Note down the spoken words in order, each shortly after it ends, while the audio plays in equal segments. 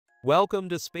Welcome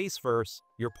to Spaceverse,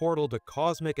 your portal to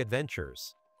cosmic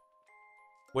adventures.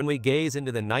 When we gaze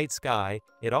into the night sky,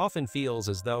 it often feels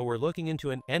as though we're looking into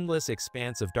an endless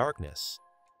expanse of darkness.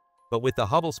 But with the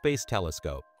Hubble Space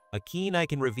Telescope, a keen eye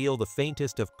can reveal the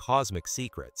faintest of cosmic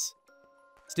secrets.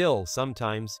 Still,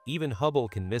 sometimes, even Hubble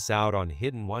can miss out on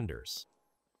hidden wonders.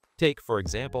 Take, for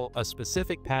example, a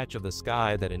specific patch of the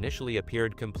sky that initially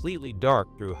appeared completely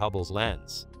dark through Hubble's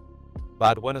lens.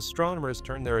 But when astronomers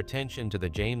turned their attention to the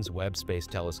James Webb Space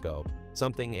Telescope,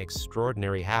 something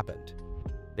extraordinary happened.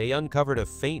 They uncovered a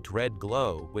faint red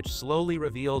glow which slowly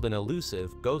revealed an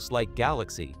elusive, ghost-like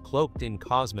galaxy cloaked in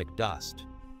cosmic dust.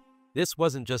 This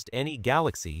wasn't just any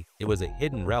galaxy, it was a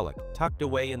hidden relic tucked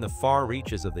away in the far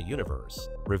reaches of the universe,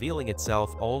 revealing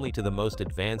itself only to the most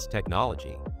advanced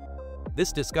technology.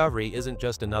 This discovery isn't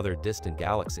just another distant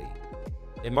galaxy.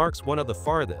 It marks one of the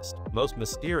farthest, most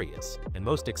mysterious, and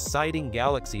most exciting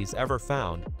galaxies ever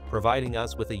found, providing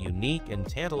us with a unique and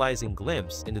tantalizing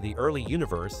glimpse into the early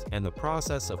universe and the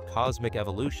process of cosmic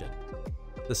evolution.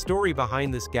 The story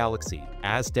behind this galaxy,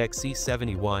 Aztec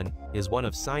C71, is one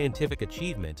of scientific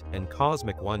achievement and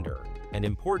cosmic wonder, an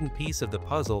important piece of the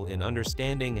puzzle in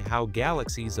understanding how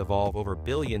galaxies evolve over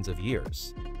billions of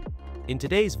years. In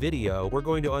today's video, we're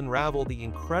going to unravel the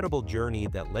incredible journey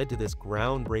that led to this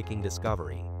groundbreaking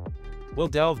discovery. We'll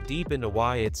delve deep into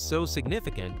why it's so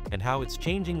significant and how it's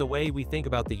changing the way we think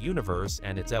about the universe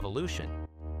and its evolution.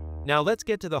 Now let's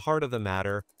get to the heart of the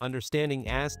matter, understanding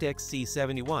Aztec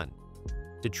C71.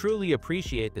 To truly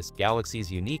appreciate this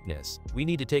galaxy's uniqueness, we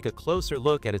need to take a closer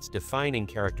look at its defining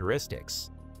characteristics.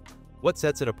 What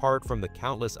sets it apart from the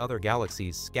countless other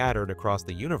galaxies scattered across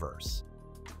the universe?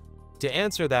 To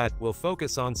answer that, we'll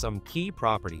focus on some key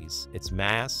properties: its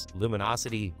mass,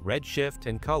 luminosity, redshift,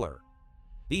 and color.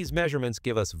 These measurements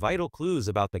give us vital clues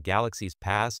about the galaxy's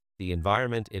past, the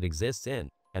environment it exists in,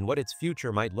 and what its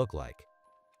future might look like.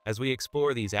 As we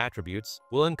explore these attributes,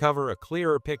 we'll uncover a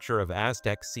clearer picture of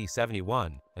Aztec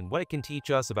C71 and what it can teach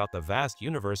us about the vast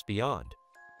universe beyond.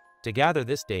 To gather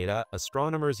this data,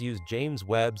 astronomers use James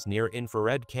Webb's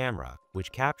near-infrared camera,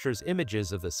 which captures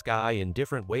images of the sky in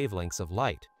different wavelengths of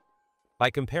light. By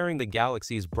comparing the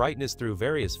galaxy's brightness through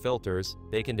various filters,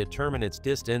 they can determine its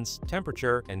distance,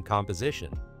 temperature, and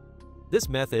composition. This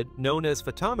method, known as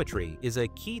photometry, is a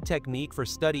key technique for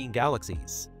studying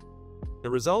galaxies. The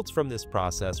results from this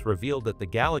process revealed that the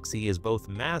galaxy is both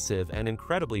massive and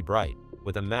incredibly bright,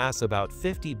 with a mass about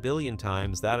 50 billion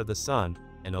times that of the Sun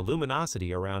and a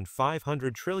luminosity around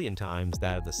 500 trillion times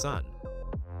that of the Sun.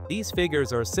 These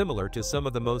figures are similar to some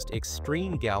of the most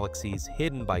extreme galaxies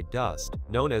hidden by dust,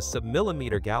 known as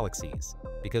submillimeter galaxies,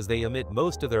 because they emit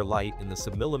most of their light in the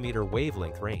submillimeter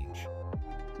wavelength range.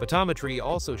 Photometry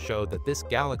also showed that this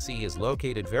galaxy is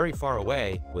located very far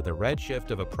away, with a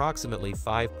redshift of approximately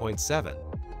 5.7.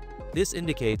 This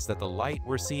indicates that the light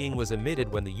we're seeing was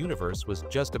emitted when the universe was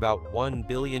just about 1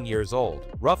 billion years old,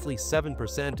 roughly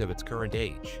 7% of its current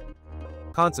age.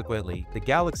 Consequently, the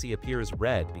galaxy appears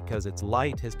red because its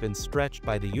light has been stretched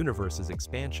by the universe's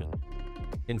expansion.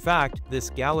 In fact, this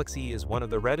galaxy is one of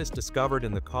the reddest discovered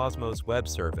in the Cosmos Web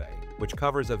Survey, which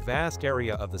covers a vast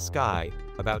area of the sky,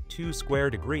 about 2 square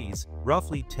degrees,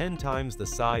 roughly 10 times the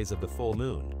size of the full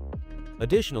moon.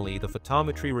 Additionally, the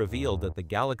photometry revealed that the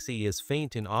galaxy is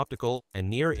faint in optical and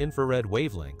near-infrared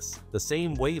wavelengths, the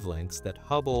same wavelengths that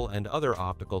Hubble and other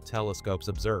optical telescopes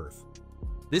observe.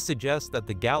 This suggests that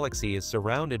the galaxy is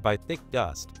surrounded by thick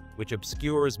dust, which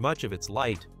obscures much of its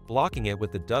light, blocking it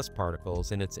with the dust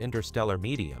particles in its interstellar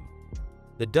medium.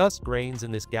 The dust grains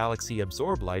in this galaxy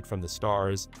absorb light from the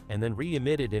stars and then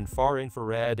re-emit it in far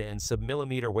infrared and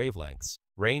submillimeter wavelengths,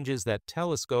 ranges that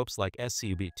telescopes like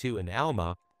SCB2 and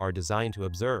ALMA are designed to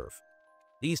observe.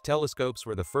 These telescopes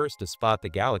were the first to spot the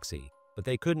galaxy, but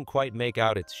they couldn't quite make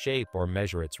out its shape or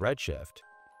measure its redshift.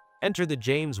 Enter the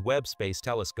James Webb Space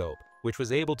Telescope, which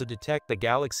was able to detect the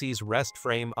galaxy's rest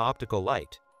frame optical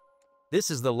light.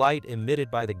 This is the light emitted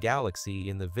by the galaxy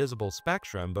in the visible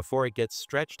spectrum before it gets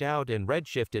stretched out and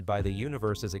redshifted by the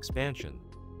universe's expansion.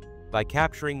 By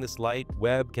capturing this light,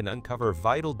 Webb can uncover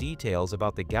vital details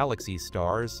about the galaxy's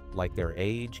stars, like their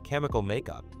age, chemical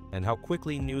makeup, and how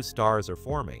quickly new stars are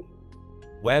forming.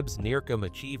 Webb's NIRCam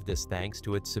achieved this thanks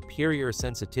to its superior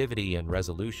sensitivity and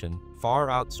resolution, far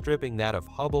outstripping that of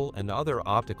Hubble and other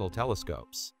optical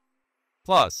telescopes.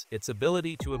 Plus, its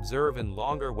ability to observe in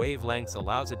longer wavelengths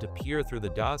allows it to peer through the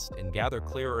dust and gather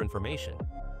clearer information.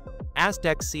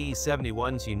 Aztec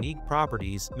C71's unique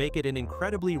properties make it an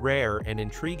incredibly rare and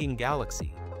intriguing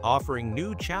galaxy, offering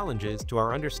new challenges to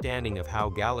our understanding of how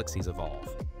galaxies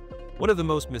evolve. One of the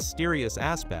most mysterious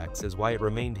aspects is why it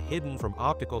remained hidden from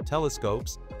optical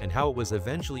telescopes and how it was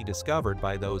eventually discovered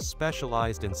by those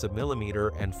specialized in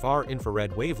submillimeter and far-infrared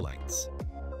wavelengths.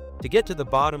 To get to the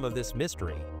bottom of this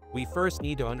mystery, we first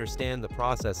need to understand the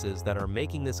processes that are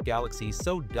making this galaxy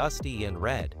so dusty and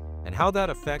red, and how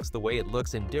that affects the way it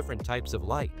looks in different types of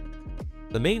light.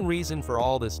 The main reason for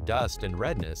all this dust and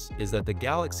redness is that the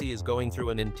galaxy is going through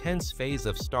an intense phase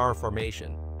of star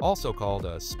formation, also called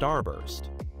a starburst.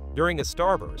 During a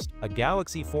starburst, a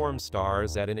galaxy forms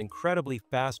stars at an incredibly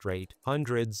fast rate,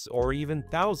 hundreds or even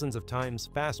thousands of times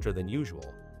faster than usual.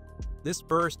 This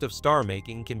burst of star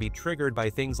making can be triggered by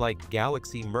things like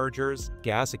galaxy mergers,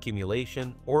 gas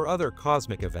accumulation, or other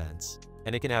cosmic events,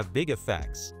 and it can have big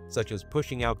effects, such as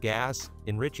pushing out gas,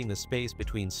 enriching the space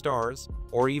between stars,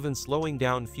 or even slowing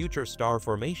down future star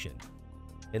formation.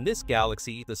 In this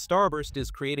galaxy, the starburst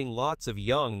is creating lots of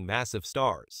young, massive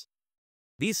stars.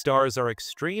 These stars are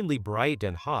extremely bright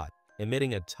and hot,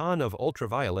 emitting a ton of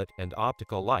ultraviolet and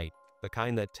optical light, the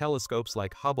kind that telescopes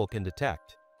like Hubble can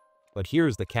detect. But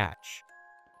here's the catch.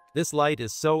 This light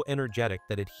is so energetic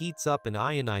that it heats up and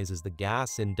ionizes the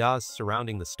gas and dust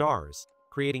surrounding the stars,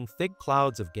 creating thick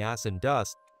clouds of gas and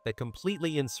dust that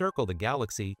completely encircle the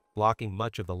galaxy, blocking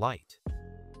much of the light.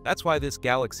 That's why this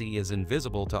galaxy is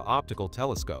invisible to optical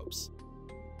telescopes.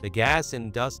 The gas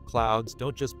and dust clouds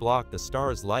don't just block the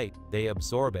star's light, they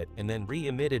absorb it and then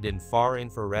re-emit it in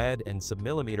far-infrared and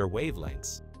submillimeter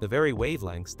wavelengths, the very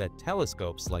wavelengths that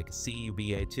telescopes like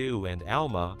CUBA-2 and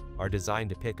ALMA are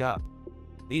designed to pick up.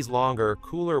 These longer,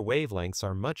 cooler wavelengths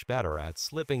are much better at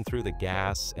slipping through the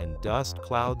gas and dust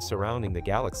clouds surrounding the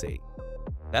galaxy.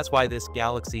 That's why this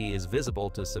galaxy is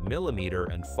visible to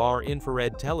submillimeter and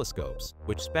far-infrared telescopes,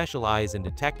 which specialize in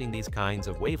detecting these kinds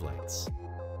of wavelengths.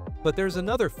 But there's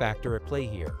another factor at play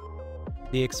here: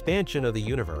 the expansion of the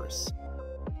universe.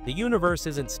 The universe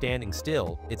isn't standing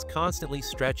still, it's constantly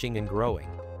stretching and growing.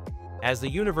 As the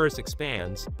universe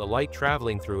expands, the light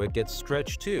traveling through it gets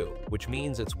stretched too, which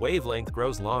means its wavelength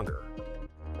grows longer.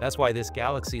 That's why this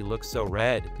galaxy looks so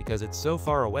red, because it's so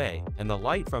far away, and the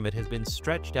light from it has been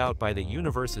stretched out by the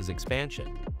universe's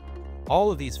expansion.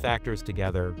 All of these factors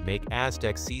together make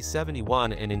Aztec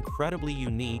C71 an incredibly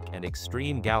unique and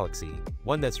extreme galaxy,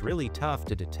 one that's really tough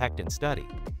to detect and study.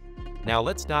 Now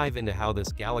let's dive into how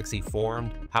this galaxy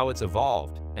formed, how it's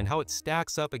evolved, and how it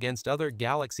stacks up against other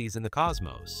galaxies in the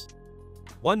cosmos.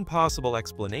 One possible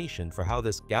explanation for how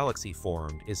this galaxy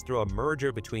formed is through a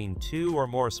merger between two or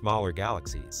more smaller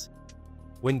galaxies.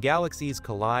 When galaxies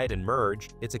collide and merge,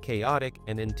 it's a chaotic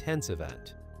and intense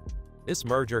event. This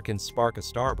merger can spark a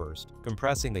starburst,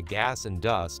 compressing the gas and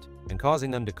dust and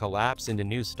causing them to collapse into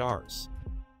new stars.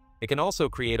 It can also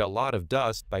create a lot of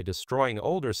dust by destroying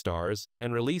older stars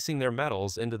and releasing their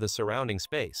metals into the surrounding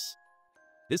space.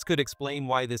 This could explain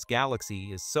why this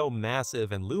galaxy is so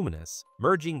massive and luminous.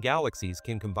 Merging galaxies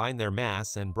can combine their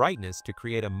mass and brightness to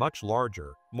create a much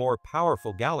larger, more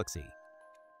powerful galaxy.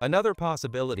 Another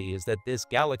possibility is that this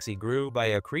galaxy grew by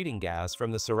accreting gas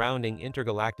from the surrounding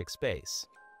intergalactic space.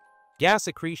 Gas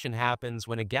accretion happens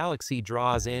when a galaxy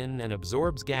draws in and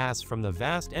absorbs gas from the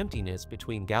vast emptiness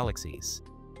between galaxies.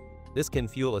 This can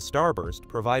fuel a starburst,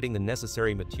 providing the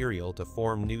necessary material to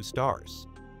form new stars.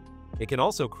 It can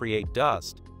also create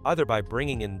dust, either by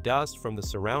bringing in dust from the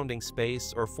surrounding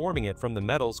space or forming it from the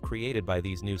metals created by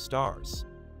these new stars.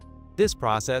 This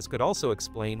process could also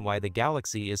explain why the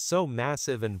galaxy is so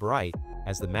massive and bright,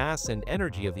 as the mass and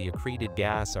energy of the accreted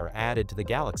gas are added to the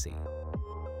galaxy.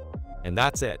 And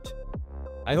that's it.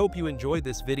 I hope you enjoyed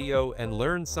this video and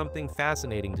learned something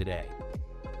fascinating today.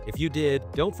 If you did,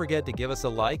 don't forget to give us a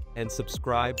like and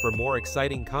subscribe for more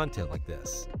exciting content like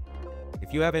this.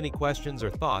 If you have any questions or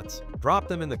thoughts, drop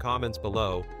them in the comments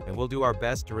below and we'll do our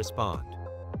best to respond.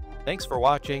 Thanks for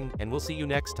watching, and we'll see you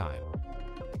next time.